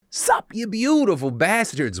Sup, you beautiful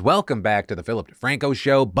bastards. Welcome back to the Philip DeFranco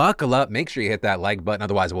Show. Buckle up, make sure you hit that like button,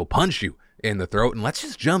 otherwise we'll punch you in the throat, and let's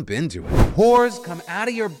just jump into it. Whores, come out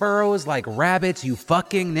of your burrows like rabbits, you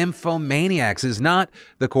fucking nymphomaniacs is not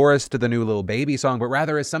the chorus to the new Lil Baby song, but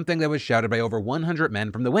rather is something that was shouted by over 100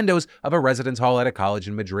 men from the windows of a residence hall at a college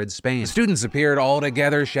in Madrid, Spain. The students appeared all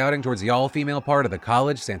together shouting towards the all-female part of the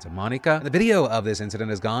college, Santa Monica. The video of this incident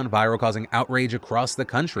has gone viral, causing outrage across the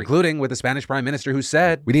country, including with the Spanish Prime Minister who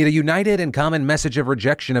said, "We need a united and common message of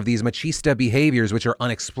rejection of these machista behaviors which are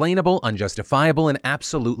unexplainable, unjustifiable, and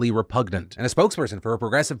absolutely repugnant." And a spokesperson for a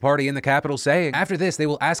progressive party in the capital saying, "After this, they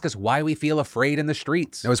will ask us why we feel afraid in the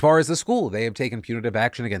streets." Now, as far as the school, they have taken punitive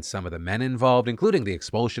action against some of the men involved, including the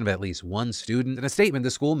expulsion of at least one student. In a statement,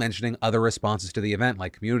 the school mentioning other responses to the event,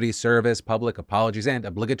 like community service, public apologies, and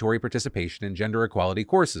obligatory participation in gender equality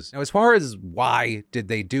courses. Now, as far as why did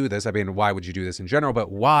they do this, I mean, why would you do this in general, but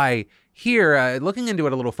why here, looking into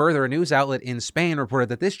it a little further, a news outlet in Spain reported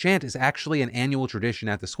that this chant is actually an annual tradition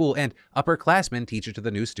at the school, and upperclassmen teach it to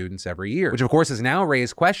the new students every year, which of course has now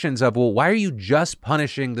raised questions of, well, why are you just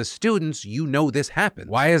punishing the students? You know this happens.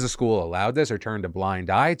 Why has the school allowed this or turned a blind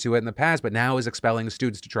eye to it in the past, but now is expelling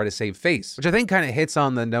students to try to save face? Which I think kind of hits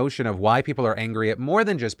on the notion of why people are angry at more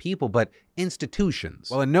than just people, but institutions.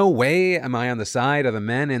 Well, in no way am I on the side of the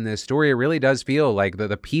men in this story. It really does feel like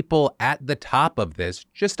the people at the top of this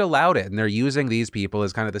just allowed it, and they're using these people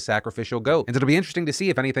as kind of the sacrificial goat. And it'll be interesting to see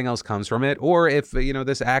if anything else comes from it, or if,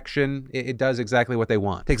 this action, it does exactly what they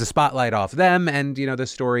want. Takes a spotlight off them, and, the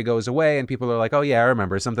story goes away, and people are like, oh yeah, I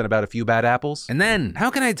remember something about a few bad apples. And then, how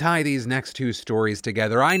can I tie these next two stories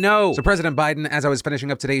together? I know! So President Biden, as I was finishing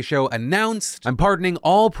up today's show, announced, "I'm pardoning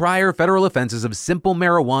all prior federal offenses of simple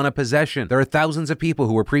marijuana possession. There are thousands of people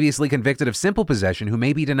who were previously convicted of simple possession who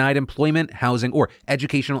may be denied employment, housing, or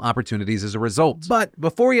educational opportunities as a result." But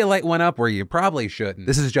before you light one up where you probably shouldn't,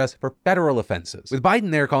 this is just for federal offenses, with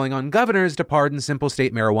Biden there calling on governors to pardon simple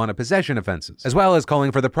state marijuana possession offenses, as well as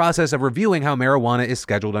calling for the process of reviewing how marijuana is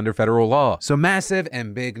scheduled under federal law. So massive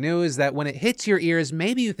and big news that when it hits your ears,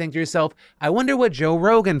 maybe you think to yourself, I wonder what Joe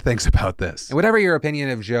Rogan thinks about this. And whatever your opinion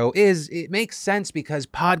of Joe is, it makes sense because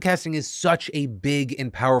podcasting is such a big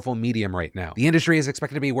and powerful medium right now. The industry is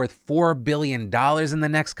expected to be worth $4 billion in the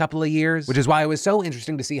next couple of years, which is why it was so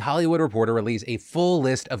interesting to see Hollywood Reporter release a full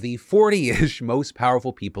list of the 40-ish most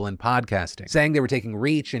powerful people in podcasting, saying they were taking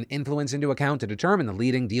reach and influence into account to determine the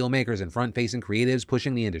leading deal makers and front-facing creatives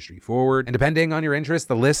pushing the industry forward. And depending on your interest,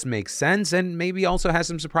 the list makes sense and maybe also has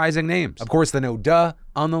some surprising names. Of course, the no duh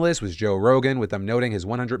on the list was Joe Rogan, with them noting his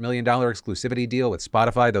 $100 million exclusivity deal with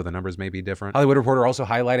Spotify, though the numbers may be different. Hollywood Reporter also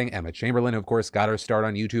highlighting Emma Chamberlain, who of course got her start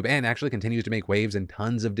on YouTube and actually continues to make waves in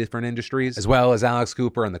tons of different industries, as well as Alex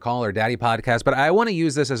Cooper and the Call Her Daddy podcast. But I want to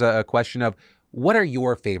use this as a question of, what are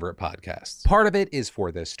your favorite podcasts? Part of it is for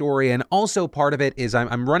this story, and also part of it is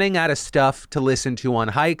I'm running out of stuff to listen to on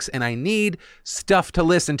hikes, and I need stuff to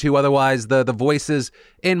listen to, otherwise the voices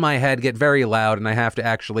in my head get very loud and I have to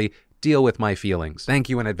actually deal with my feelings. Thank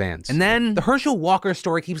you in advance. And then the Herschel Walker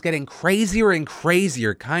story keeps getting crazier and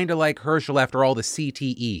crazier, kind of like Herschel after all the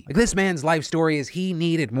CTE. Like, this man's life story is he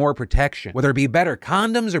needed more protection, whether it be better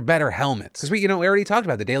condoms or better helmets. Because we already talked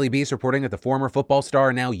about the Daily Beast reporting that the former football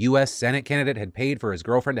star, now U.S. Senate candidate, had paid for his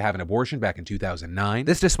girlfriend to have an abortion back in 2009.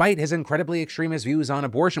 This despite his incredibly extremist views on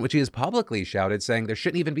abortion, which he has publicly shouted, saying there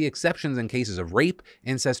shouldn't even be exceptions in cases of rape,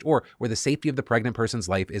 incest, or where the safety of the pregnant person's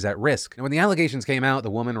life is at risk. And when the allegations came out, the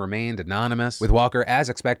woman remained anonymous, with Walker, as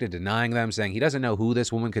expected, denying them, saying he doesn't know who this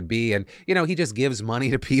woman could be, and, he just gives money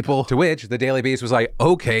to people. To which the Daily Beast was like,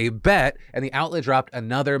 okay, bet. And the outlet dropped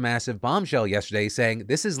another massive bombshell yesterday, saying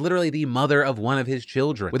this is literally the mother of one of his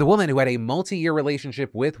children, with a woman who had a multi-year relationship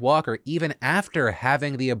with Walker even after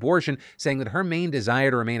having the abortion, saying that her main desire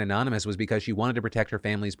to remain anonymous was because she wanted to protect her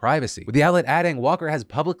family's privacy. With the outlet adding, Walker has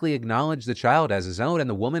publicly acknowledged the child as his own, and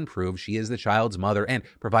the woman proved she is the child's mother and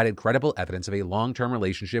provided credible evidence of a long-term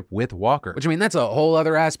relationship with Walker. Which, that's a whole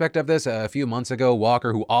other aspect of this. A few months ago,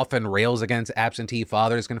 Walker, who often rails against absentee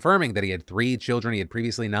fathers, confirming that he had 3 children he had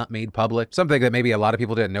previously not made public. Something that maybe a lot of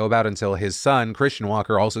people didn't know about until his son, Christian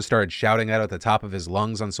Walker, also started shouting out at the top of his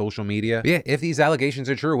lungs on social media. But yeah, if these allegations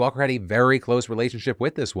are true, Walker had a very close relationship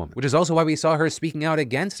with this woman, which is also why we saw her speaking out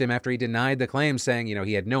against him after he denied the claims, saying,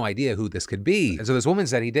 he had no idea who this could be. And so this woman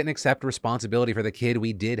said he didn't accept responsibility for the kid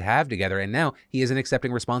we did have together, and now he isn't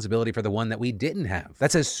accepting responsibility for the one that we didn't have.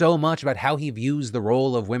 That says so so much about how he views the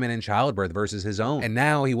role of women in childbirth versus his own. And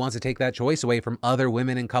now he wants to take that choice away from other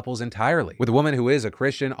women and couples entirely. With a woman who is a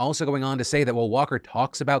Christian also going on to say that while Walker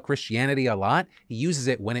talks about Christianity a lot, he uses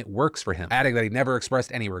it when it works for him, adding that he never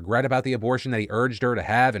expressed any regret about the abortion that he urged her to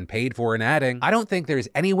have and paid for, and adding, I don't think there's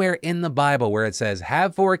anywhere in the Bible where it says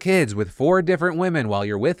have 4 kids with 4 different women while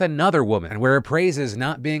you're with another woman, and where it praises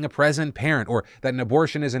not being a present parent, or that an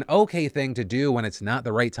abortion is an okay thing to do when it's not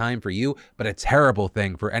the right time for you, but a terrible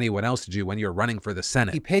thing for anyone else to do when you're running for the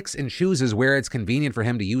Senate. He picks and chooses where it's convenient for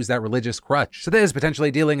him to use that religious crutch. So this is potentially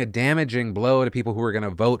dealing a damaging blow to people who are going to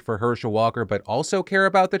vote for Herschel Walker, but also care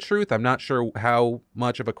about the truth. I'm not sure how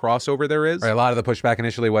much of a crossover there is. Right, a lot of the pushback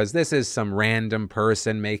initially was, this is some random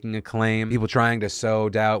person making a claim, people trying to sow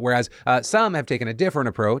doubt, whereas some have taken a different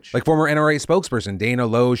approach, like former NRA spokesperson Dana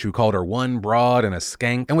Loesch, who called her one broad and a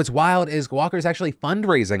skank. And what's wild is Walker's actually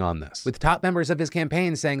fundraising on this, with top members of his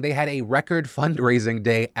campaign saying they had a record fundraising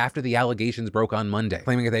day after the allegations broke on Monday,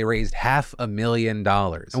 claiming that they raised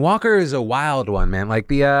 $500,000. And Walker is a wild one, man.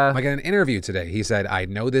 Like in an interview today, he said, I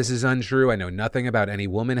know this is untrue. I know nothing about any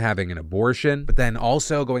woman having an abortion, but then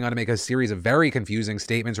also going on to make a series of very confusing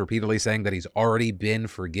statements, repeatedly saying that he's already been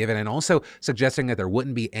forgiven, and also suggesting that there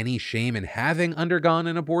wouldn't be any shame in having undergone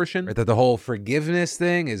an abortion, or that the whole forgiveness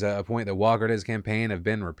thing is a point that Walker and his campaign have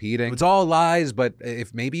been repeating. It's all lies, but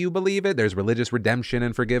if maybe you believe it, there's religious redemption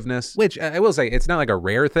and forgiveness, which I will say, it's not like a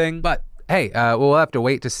rare thing, but hey, we'll have to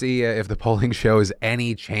wait to see if the polling shows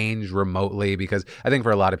any change remotely, because I think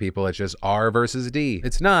for a lot of people, it's just R versus D.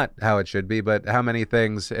 It's not how it should be, but how many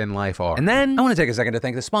things in life are. And then I want to take a second to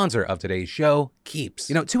thank the sponsor of today's show, Keeps.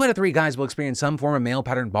 2 out of 3 guys will experience some form of male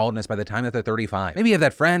pattern baldness by the time that they're 35. Maybe you have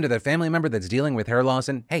that friend or that family member that's dealing with hair loss,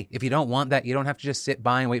 and hey, if you don't want that, you don't have to just sit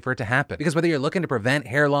by and wait for it to happen. Because whether you're looking to prevent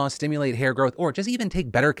hair loss, stimulate hair growth, or just even take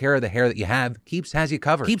better care of the hair that you have, Keeps has you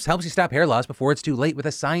covered. Keeps helps you stop hair loss before it's too late with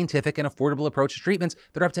a scientific and affordable approach to treatments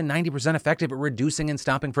that are up to 90% effective at reducing and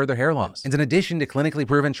stopping further hair loss. And in addition to clinically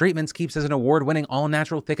proven treatments, Keeps has an award-winning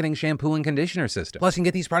all-natural thickening shampoo and conditioner system. Plus, you can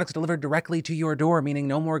get these products delivered directly to your door, meaning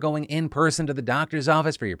no more going in person to the doctor's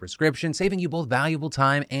office for your prescription, saving you both valuable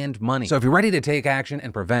time and money. So if you're ready to take action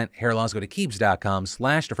and prevent hair loss, go to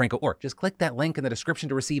keeps.com/DeFranco, or just click that link in the description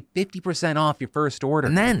to receive 50% off your first order.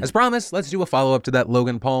 And then, as promised, let's do a follow-up to that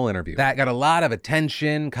Logan Paul interview. That got a lot of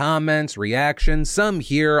attention, comments, reactions, some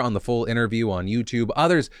here on the full interview on YouTube,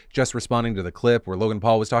 others just responding to the clip where Logan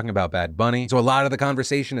Paul was talking about Bad Bunny. So a lot of the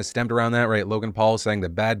conversation is stemmed around that, right? Logan Paul saying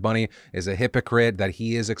that Bad Bunny is a hypocrite, that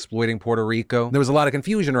he is exploiting Puerto Rico. There was a lot of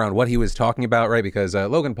confusion around what he was talking about, right? Because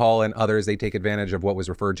Logan Paul and others, they take advantage of what was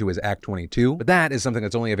referred to as Act 22. But that is something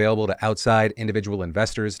that's only available to outside individual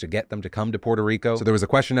investors to get them to come to Puerto Rico. So there was a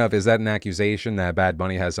question of, is that an accusation that Bad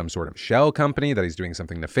Bunny has some sort of shell company, that he's doing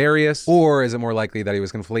something nefarious? Or is it more likely that he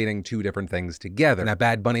was conflating 2 different things together? And that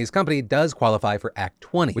Bad Bunny's company does qualify for Act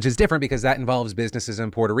 20, which is different because that involves businesses in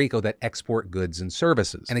Puerto Rico that export goods and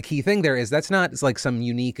services. And a key thing there is that's not like some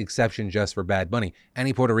unique exception just for Bad Bunny.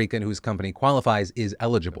 Any Puerto Rican whose company qualifies is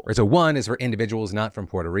eligible. So 1 is for individuals not from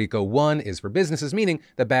Puerto Rico, 1 is for businesses, meaning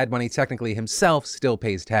that Bad Bunny technically himself still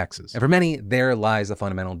pays taxes. And for many, there lies the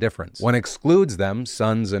fundamental difference. One excludes them,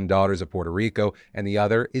 sons and daughters of Puerto Rico, and the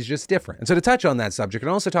other is just different. And so to touch on that subject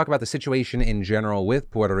and also talk about the situation in general with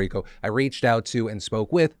Puerto Rico, I reached out to and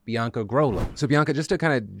spoke with Bianca Grollo. So Bianca, just to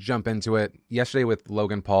kind of jump into it, yesterday with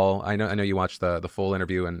Logan Paul, I know you watched the full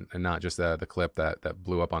interview and not just the clip that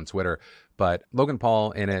blew up on Twitter, but Logan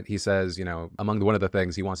Paul in it, he says, among one of the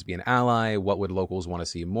things, he wants to be an ally. What would locals want to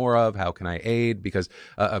see more of? How can I aid? Because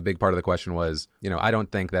a big part of the question was, I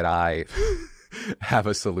don't think that I have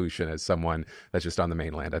a solution as someone that's just on the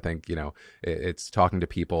mainland. I think, it's talking to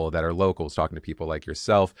people that are locals, talking to people like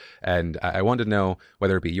yourself. And I wanted to know,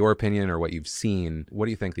 whether it be your opinion or what you've seen, what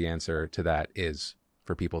do you think the answer to that is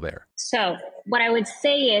for people there? So what I would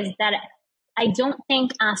say is that I don't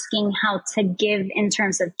think asking how to give in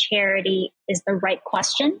terms of charity is the right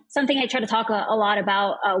question. Something I try to talk a lot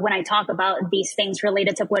about when I talk about these things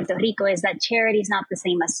related to Puerto Rico is that charity is not the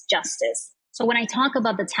same as justice. So when I talk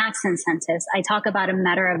about the tax incentives, I talk about a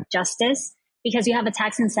matter of justice, because you have a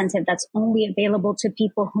tax incentive that's only available to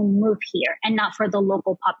people who move here and not for the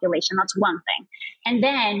local population. That's one thing. And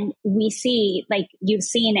then we see, like you've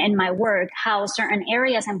seen in my work, how certain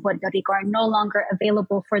areas in Puerto Rico are no longer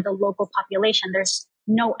available for the local population. There's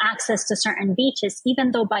no access to certain beaches,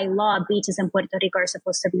 even though by law, beaches in Puerto Rico are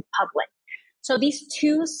supposed to be public. So these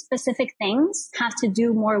 2 specific things have to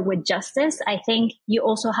do more with justice. I think you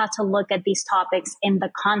also have to look at these topics in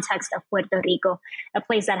the context of Puerto Rico, a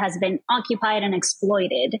place that has been occupied and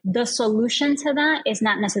exploited. The solution to that is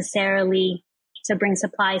not necessarily to bring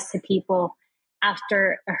supplies to people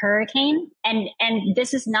after a hurricane. And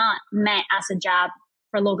this is not meant as a jab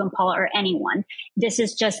for Logan Paul or anyone. This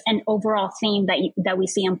is just an overall theme that we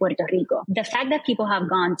see in Puerto Rico. The fact that people have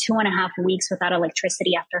gone 2.5 weeks without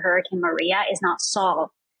electricity after Hurricane Maria is not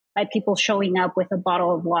solved by people showing up with a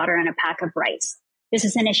bottle of water and a pack of rice. This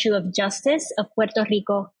is an issue of justice, of Puerto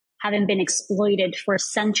Rico having been exploited for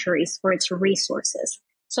centuries for its resources.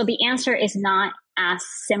 So the answer is not as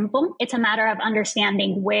simple. It's a matter of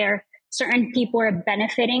understanding where certain people are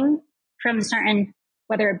benefiting from certain,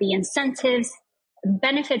 whether it be incentives,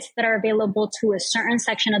 benefits that are available to a certain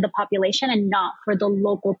section of the population and not for the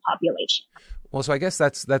local population. Well, so I guess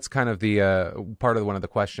that's kind of the part of one of the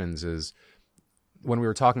questions is when we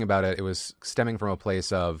were talking about it, it was stemming from a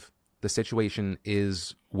place of the situation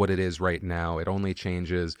is what it is right now. It only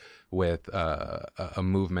changes with a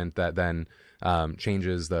movement that then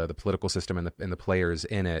changes the political system and the players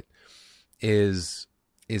in it. Is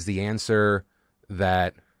the answer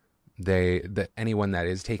that anyone that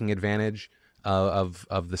is taking advantage of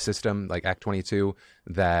the system, like Act 22,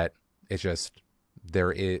 that it's just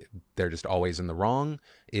they're just always in the wrong?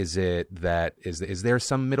 Is it that is there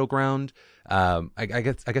some middle ground? I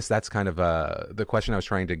guess that's kind of the question I was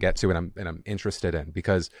trying to get to, and I'm interested in,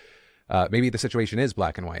 because maybe the situation is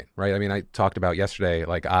black and white, right? I mean, I talked about yesterday,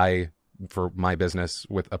 like for my business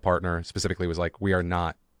with a partner specifically was like, we are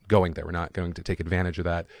not going there. We're not going to take advantage of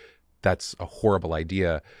that. That's a horrible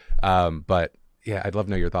idea. But yeah, I'd love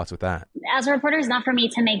to know your thoughts with that. As a reporter, it's not for me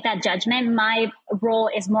to make that judgment. My role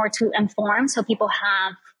is more to inform so people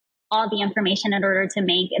have all the information in order to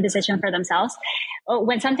make a decision for themselves.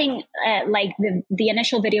 When something like the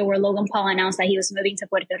initial video where Logan Paul announced that he was moving to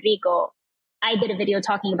Puerto Rico, I did a video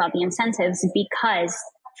talking about the incentives because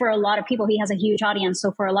for a lot of people, he has a huge audience.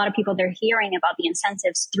 So for a lot of people, they're hearing about the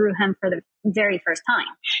incentives through him for the very first time.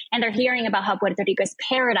 And they're hearing about how Puerto Rico is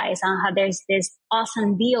paradise and how there's this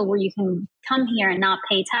awesome deal where you can come here and not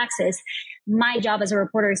pay taxes. My job as a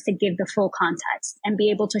reporter is to give the full context and be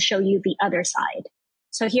able to show you the other side.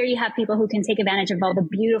 So here you have people who can take advantage of all the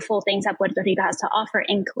beautiful things that Puerto Rico has to offer,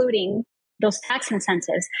 including those tax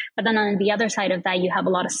incentives. But then on the other side of that, you have a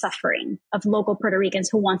lot of suffering of local Puerto Ricans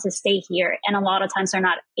who want to stay here. And a lot of times they're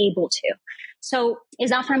not able to. So it's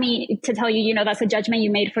not for me to tell you, that's a judgment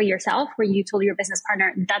you made for yourself where you told your business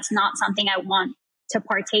partner, that's not something I want to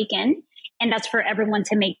partake in. And that's for everyone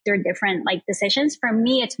to make their different decisions. For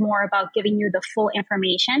me, it's more about giving you the full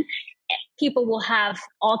information. People will have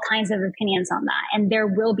all kinds of opinions on that. And there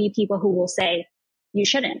will be people who will say, you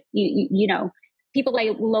shouldn't, people like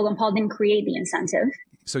Logan Paul didn't create the incentive.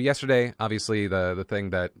 So yesterday, obviously, the thing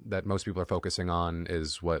that most people are focusing on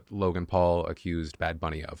is what Logan Paul accused Bad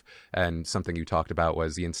Bunny of. And something you talked about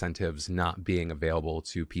was the incentives not being available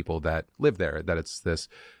to people that live there, that it's this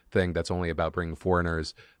thing that's only about bringing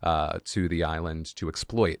foreigners to the island to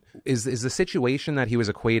exploit. Is the situation that he was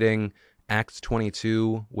equating Act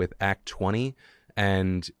 22 with Act 20?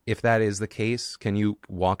 And if that is the case, can you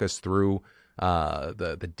walk us through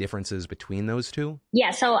the differences between those two?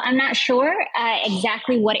 Yeah, so I'm not sure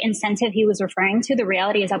exactly what incentive he was referring to. The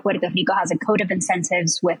reality is that Puerto Rico has a code of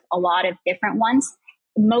incentives with a lot of different ones,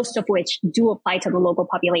 most of which do apply to the local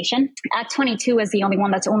population. Act 22 is the only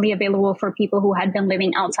one that's only available for people who had been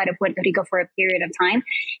living outside of Puerto Rico for a period of time.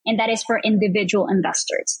 And that is for individual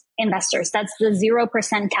investors. That's the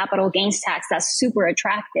 0% capital gains tax. That's super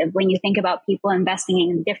attractive when you think about people investing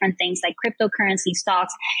in different things like cryptocurrency,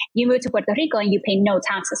 stocks. You move to Puerto Rico and you pay no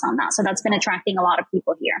taxes on that. So that's been attracting a lot of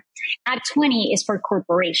people here. Act 20 is for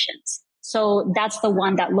corporations. So that's the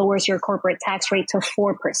one that lowers your corporate tax rate to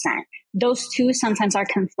 4%. Those two sometimes are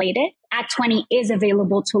conflated. Act 20 is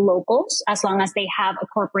available to locals as long as they have a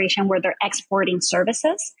corporation where they're exporting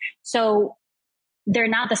services. So they're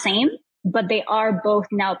not the same, but they are both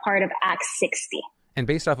now part of Act 60. And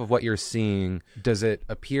based off of what you're seeing, does it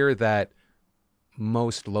appear that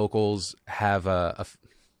most locals have a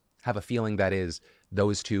feeling that is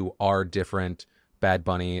those two are different? Bad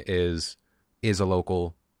Bunny is a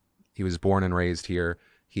local. He was born and raised here.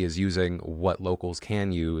 He is using what locals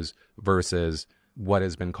can use versus what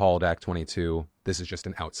has been called Act 22. This is just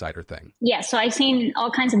an outsider thing. Yeah, so I've seen all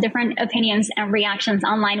kinds of different opinions and reactions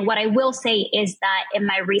online. What I will say is that in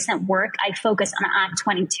my recent work, I focus on Act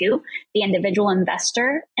 22, the individual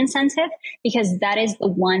investor incentive, because that is the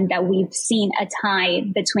one that we've seen a tie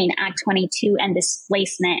between Act 22 and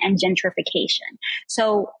displacement and gentrification.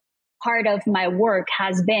 So part of my work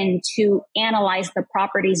has been to analyze the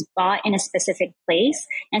properties bought in a specific place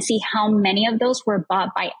and see how many of those were bought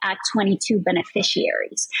by Act 22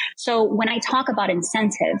 beneficiaries. So when I talk about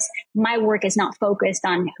incentives, my work is not focused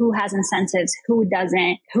on who has incentives, who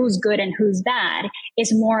doesn't, who's good and who's bad.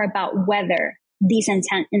 It's more about whether these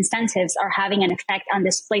incentives are having an effect on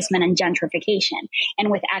displacement and gentrification. And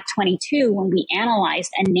with Act 22, when we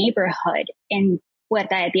analyzed a neighborhood in Puerta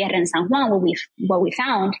de Tierra in San Juan, what we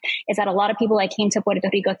found is that a lot of people that came to Puerto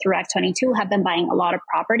Rico through Act 22 have been buying a lot of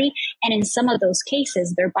property. And in some of those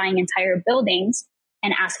cases, they're buying entire buildings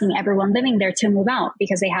and asking everyone living there to move out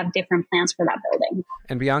because they have different plans for that building.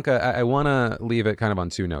 And Bianca, I want to leave it kind of on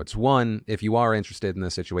two notes. One, if you are interested in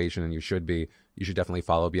this situation, and you should be, you should definitely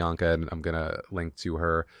follow Bianca, and I'm going to link to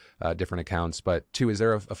her different accounts. But two, is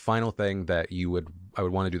there a final thing that I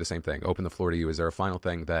would want to do the same thing, open the floor to you. Is there a final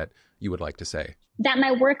thing that you would like to say? That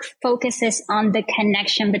my work focuses on the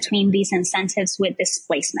connection between these incentives with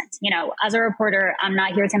displacement. You know, as a reporter, I'm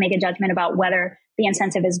not here to make a judgment about whether the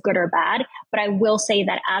incentive is good or bad, but I will say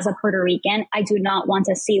that as a Puerto Rican, I do not want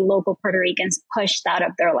to see local Puerto Ricans pushed out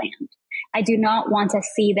of their land. I do not want to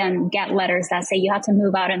see them get letters that say you have to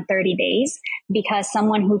move out in 30 days because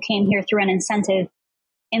someone who came here through an incentive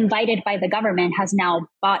invited by the government has now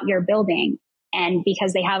bought your building. And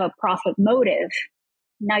because they have a profit motive,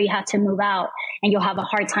 now you have to move out and you'll have a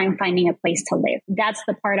hard time finding a place to live. That's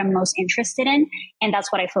the part I'm most interested in. And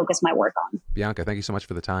that's what I focus my work on. Bianca, thank you so much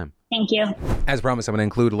for the time. Thank you. As promised, I'm going to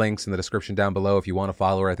include links in the description down below if you want to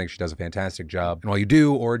follow her. I think she does a fantastic job. And while you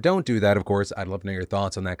do or don't do that, of course, I'd love to know your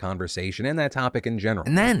thoughts on that conversation and that topic in general.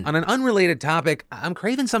 And then, on an unrelated topic, I'm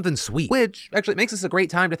craving something sweet, which actually makes this a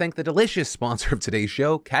great time to thank the delicious sponsor of today's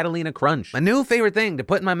show, Catalina Crunch. My new favorite thing to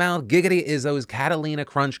put in my mouth, giggity, is those Catalina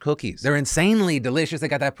Crunch cookies. They're insanely delicious. They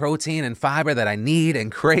got that protein and fiber that I need and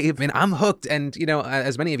crave. I mean, I'm hooked. And, you know,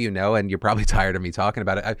 as many of you know, and you're probably tired of me talking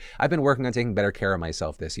about it, I've been working on taking better care of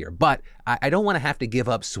myself this year. But I don't want to have to give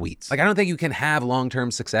up sweets. Like, I don't think you can have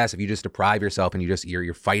long-term success if you just deprive yourself and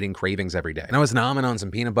you're fighting cravings every day. And I was nomming on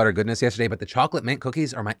some peanut butter goodness yesterday, but the chocolate mint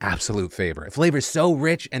cookies are my absolute favorite. The flavor's so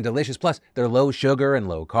rich and delicious. Plus, they're low sugar and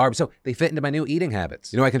low carb, so they fit into my new eating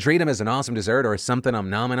habits. You know, I can treat them as an awesome dessert or something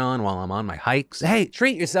I'm nomming on while I'm on my hikes. Hey,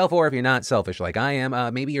 treat yourself, or if you're not selfish like I am,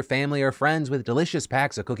 maybe your family or friends with delicious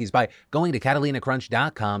packs of cookies by going to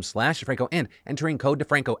CatalinaCrunch.com/DeFranco and entering code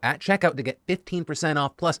DeFranco at checkout to get 15%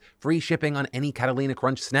 off plus free shipping on any Catalina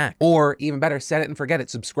Crunch snack. Or even better, set it and forget it.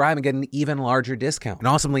 Subscribe and get an even larger discount. And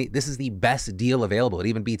awesomely, this is the best deal available. It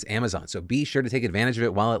even beats Amazon. So be sure to take advantage of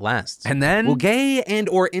it while it lasts. And then, will gay and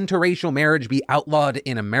or interracial marriage be outlawed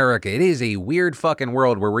in America? It is a weird fucking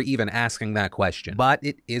world where we're even asking that question. But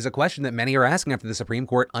it is a question that many are asking after the Supreme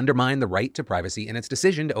Court undermined the right to privacy in its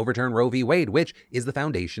decision to overturn Roe v. Wade, which is the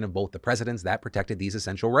foundation of both the precedents that protected these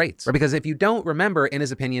essential rights. Because if you don't remember, in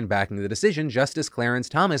his opinion backing the decision, Justice Clarence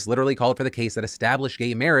Thomas literally called for the case that established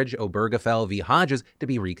gay marriage, Obergefell v. Hodges, to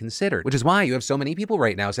be reconsidered. Which is why you have so many people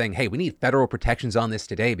right now saying, hey, we need federal protections on this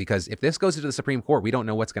today, because if this goes to the Supreme Court, we don't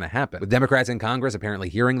know what's going to happen. With Democrats in Congress apparently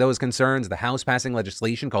hearing those concerns, the House passing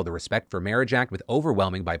legislation called the Respect for Marriage Act with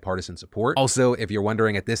overwhelming bipartisan support. Also, if you're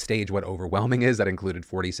wondering at this stage what overwhelming is, that included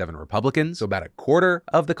 47 Republicans, so about a quarter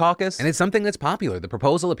of the caucus. And it's something that's popular. The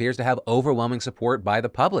proposal appears to have overwhelming support by the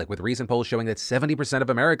public, with recent polls showing that 70% of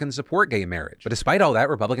Americans support gay marriage. But despite all that,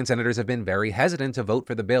 Republican senators have been very hesitant to vote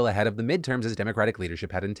for the bill ahead of the midterms as Democratic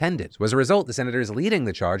leadership had intended. So as a result, the senators leading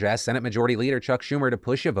the charge asked Senate Majority Leader Chuck Schumer to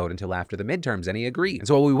push a vote until after the midterms, and he agreed. And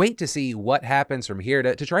so while we wait to see what happens from here,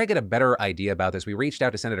 to try to get a better idea about this, we reached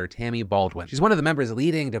out to Senator Tammy Baldwin. She's one of the members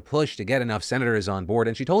leading to push to get enough senators on board,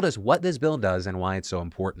 and she told us what this bill does and why it's so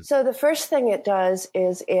important. So the first thing it does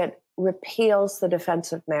is it repeals the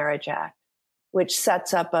Defense of Marriage Act, which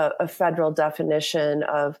sets up a federal definition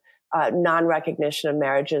of non-recognition of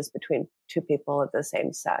marriages between two people of the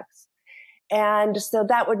same sex. And so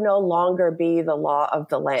that would no longer be the law of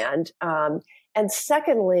the land. And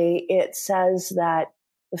secondly, it says that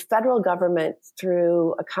the federal government,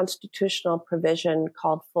 through a constitutional provision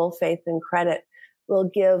called full faith and credit, will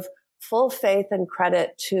give full faith and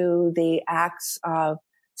credit to the acts of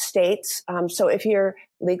states. So if you're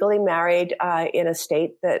legally married in a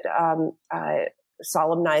state that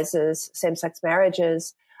solemnizes same-sex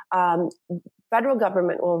marriages, federal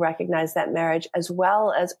government will recognize that marriage, as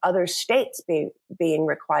well as other states being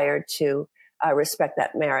required to respect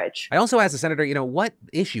that marriage. I also asked the senator, what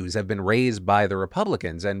issues have been raised by the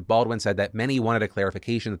Republicans? And Baldwin said that many wanted a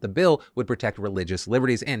clarification that the bill would protect religious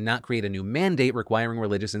liberties and not create a new mandate requiring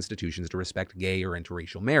religious institutions to respect gay or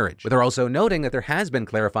interracial marriage. But they're also noting that there has been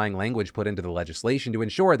clarifying language put into the legislation to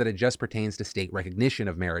ensure that it just pertains to state recognition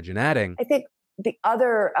of marriage, and adding, I think the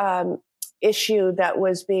other issue that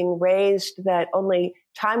was being raised that only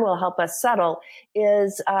time will help us settle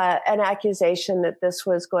is an accusation that this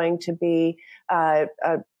was going to be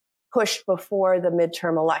pushed before the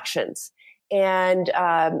midterm elections. And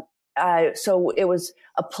so it was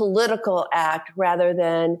a political act rather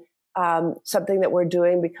than something that we're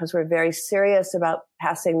doing because we're very serious about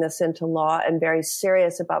passing this into law and very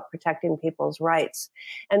serious about protecting people's rights.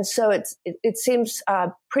 And so it seems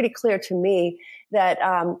pretty clear to me that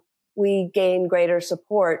we gain greater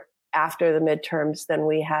support after the midterms than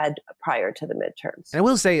we had prior to the midterms. And I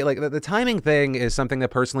will say, like, the timing thing is something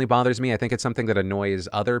that personally bothers me. I think it's something that annoys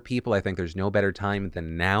other people. I think there's no better time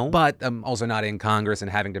than now. But I'm also not in Congress and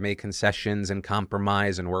having to make concessions and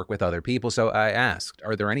compromise and work with other people. So I asked,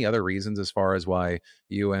 are there any other reasons as far as why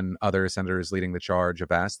you and other senators leading the charge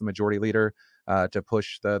have asked the majority leader to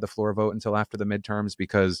push the floor vote until after the midterms?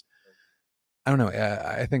 Because I don't know.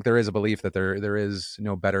 I think there is a belief that there is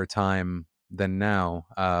no better time than now.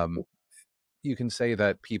 You can say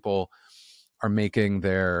that people are making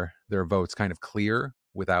their votes kind of clear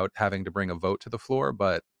without having to bring a vote to the floor,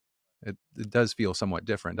 but it does feel somewhat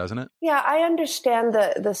different, doesn't it? Yeah, I understand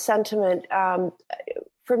the sentiment.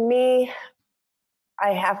 For me,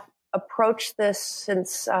 I have approached this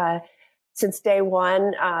since day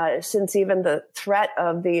one, since even the threat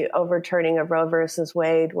of the overturning of Roe versus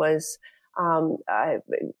Wade was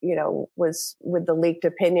with the leaked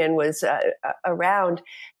opinion was around,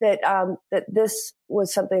 that this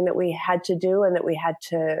was something that we had to do and that we had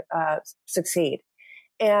to succeed.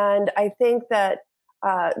 And I think that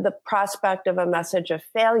the prospect of a message of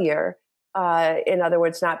failure, in other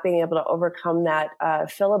words, not being able to overcome that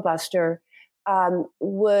filibuster,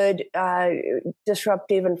 would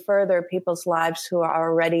disrupt even further people's lives who are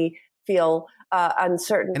already feel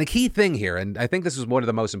uncertain. And a key thing here, and I think this is one of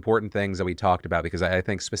the most important things that we talked about, because I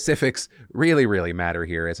think specifics really, really matter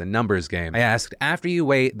here. It's a numbers game. I asked, after you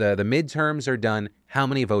wait, the midterms are done, how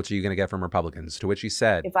many votes are you going to get from Republicans? To which he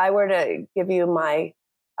said, if I were to give you my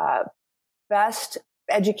best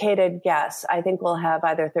educated guess, I think we'll have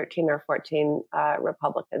either 13 or 14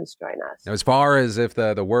 Republicans join us. Now, as far as if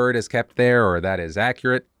the word is kept there or that is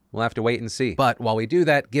accurate, we'll have to wait and see. But while we do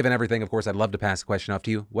that, given everything, of course, I'd love to pass the question off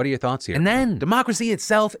to you. What are your thoughts here? And then democracy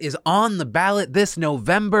itself is on the ballot this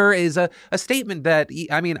November is a statement that,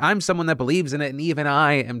 I mean, I'm someone that believes in it, and even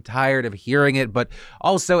I am tired of hearing it. But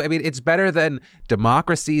also, I mean, it's better than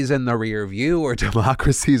democracy's in the rear view or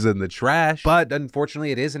democracy's in the trash. But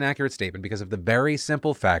unfortunately, it is an accurate statement because of the very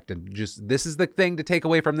simple fact, and just this is the thing to take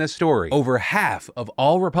away from this story. Over half of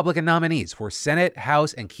all Republican nominees for Senate,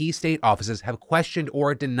 House, and key state offices have questioned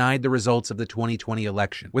or denied the results of the 2020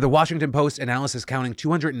 election, with a Washington Post analysis counting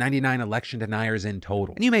 299 election deniers in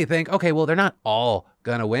total. And you may think, okay, well, they're not all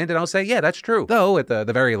gonna win, and I'll say, yeah, that's true. Though, at the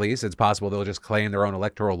very least, it's possible they'll just claim their own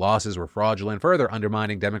electoral losses were fraudulent, further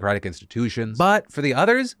undermining democratic institutions. But for the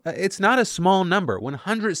others, it's not a small number.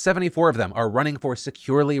 174 of them are running for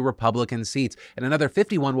securely Republican seats, and another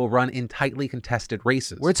 51 will run in tightly contested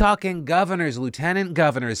races. We're talking governors, lieutenant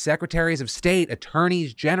governors, secretaries of state,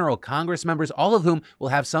 attorneys general, Congress members, all of whom will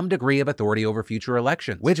have some degree of authority over future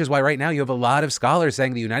elections. Which is why right now you have a lot of scholars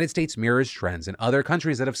saying the United States mirrors trends in other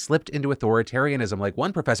countries that have slipped into authoritarianism, like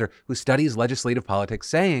one professor who studies legislative politics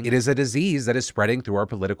saying it is a disease that is spreading through our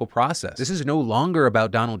political process. This is no longer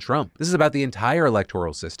about Donald Trump. This is about the entire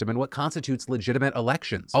electoral system and what constitutes legitimate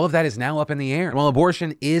elections. All of that is now up in the air. And while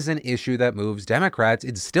abortion is an issue that moves Democrats,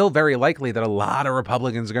 it's still very likely that a lot of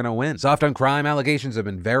Republicans are going to win. Soft on crime allegations have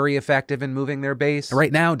been very effective in moving their base. And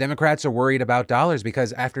right now, Democrats are worried about dollars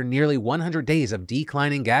because after nearly 100 days of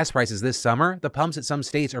declining gas prices this summer, the pumps at some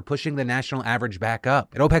states are pushing the national average back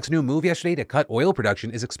up. And OPEC's new move yesterday to cut oil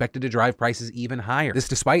production is expected to drive prices even higher. This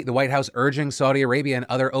despite the White House urging Saudi Arabia and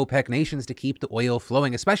other OPEC nations to keep the oil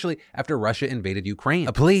flowing, especially after Russia invaded Ukraine.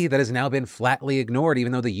 A plea that has now been flatly ignored,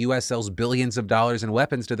 even though the U.S. sells billions of dollars in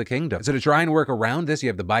weapons to the kingdom. So to try and work around this, you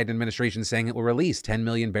have the Biden administration saying it will release 10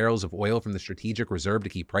 million barrels of oil from the strategic reserve to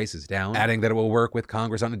keep prices down, adding that it will work with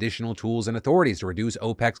Congress on additional tools and authorities to reduce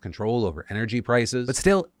OPEC's control over energy prices. But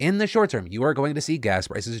still, in the short term, you are going to see gas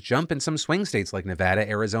prices jump in some swing states like Nevada,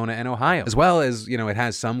 Arizona, and Ohio, as well as, it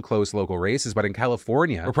has some close local races, but in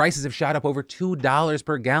California, where prices have shot up over $2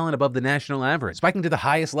 per gallon above the national average, spiking to the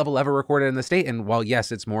highest level ever recorded in the state. And while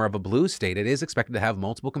yes, it's more of a blue state, it is expected to have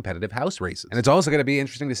multiple competitive House races. And it's also going to be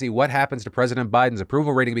interesting to see what happens to President Biden's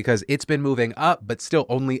approval rating, because it's been moving up, but still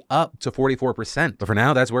only up to 44%. But for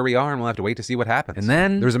now, that's where we are, and we'll have to wait to see what happens. And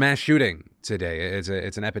then there's a mass shooting today.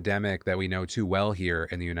 It's an epidemic that we know too well here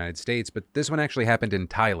in the United States, but this one actually happened in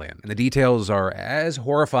Thailand. And the details are as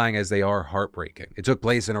horrifying as they are heartbreaking. breathtaking. It took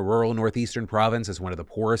place in a rural northeastern province as one of the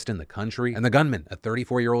poorest in the country, and the gunman, a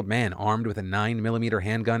 34-year-old man armed with a 9mm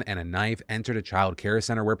handgun and a knife, entered a child care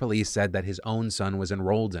center where police said that his own son was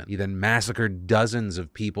enrolled in. He then massacred dozens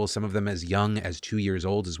of people, some of them as young as 2 years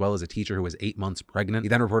old, as well as a teacher who was 8 months pregnant. He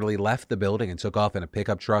then reportedly left the building and took off in a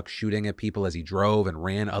pickup truck, shooting at people as he drove and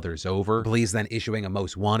ran others over. Police then issuing a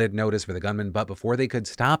most wanted notice for the gunman, but before they could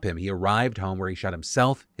stop him, he arrived home where he shot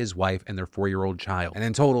himself, his wife, and their 4-year-old child. And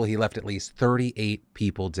in total, he left at least 38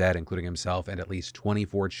 people dead, including himself, and at least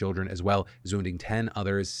 24 children, as well as wounding 10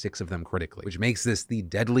 others, 6 of them critically, which makes this the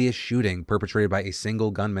deadliest shooting perpetrated by a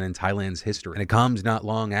single gunman in Thailand's history. And it comes not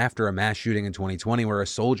long after a mass shooting in 2020 where a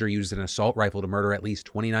soldier used an assault rifle to murder at least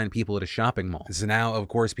 29 people at a shopping mall. So now, of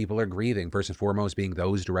course, people are grieving, first and foremost being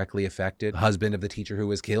those directly affected. The husband of the teacher who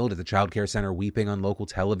was killed at the child care center weeping on local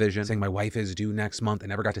television, saying, "My wife is due next month. I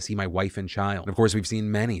never got to see my wife and child." And of course, we've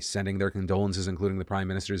seen many sending their condolences, including the prime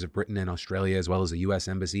ministers of Britain and Australia, as well as the U.S.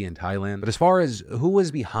 Embassy in Thailand. But as far as who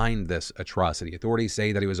was behind this atrocity, authorities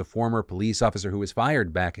say that he was a former police officer who was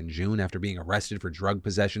fired back in June after being arrested for drug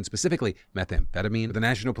possession, specifically methamphetamine. But the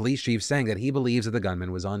national police chief saying that he believes that the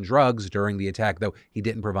gunman was on drugs during the attack, though he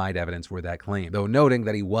didn't provide evidence for that claim, though noting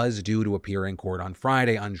that he was due to appear in court on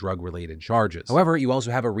Friday on drug-related charges. However, you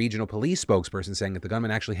also have a regional police spokesperson saying that the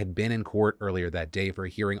gunman actually had been in court earlier that day for a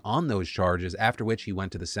hearing on those charges, after which he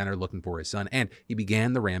went to the center looking for his son, and he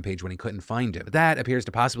began the rampage when he couldn't find him. But that appears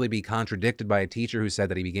to possibly be contradicted by a teacher who said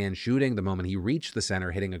that he began shooting the moment he reached the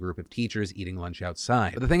center, hitting a group of teachers eating lunch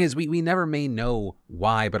outside. But the thing is, we never may know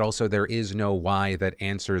why, but also there is no why that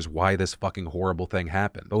answers why this fucking horrible thing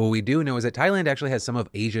happened. But what we do know is that Thailand actually has some of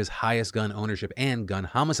Asia's highest gun ownership and gun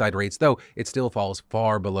homicide rates, though it still falls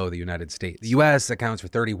far below the United States. The US accounts for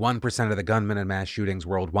 31% of the gunmen and mass shootings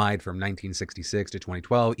worldwide from 1966 to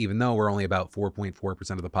 2012, even though we're only about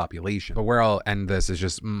 4.4% of the population. But where I'll end this is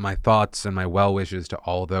just my thoughts and my well wishes to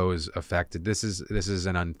all those affected. This is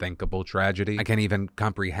an unthinkable tragedy. I can't even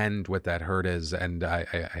comprehend what that hurt is, and I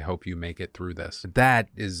hope you make it through this. But that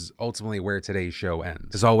is ultimately where today's show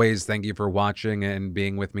ends. As always, thank you for watching and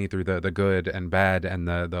being with me through the good and bad and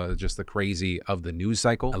the just the crazy of the news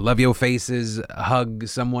cycle. I love your faces. Hug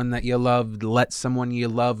someone that you love. Let someone you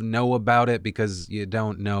love know about it, because you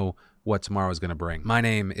don't know what tomorrow is going to bring. My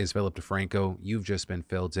name is Philip DeFranco. You've just been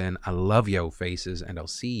filled in. I love yo faces, and I'll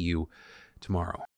see you tomorrow.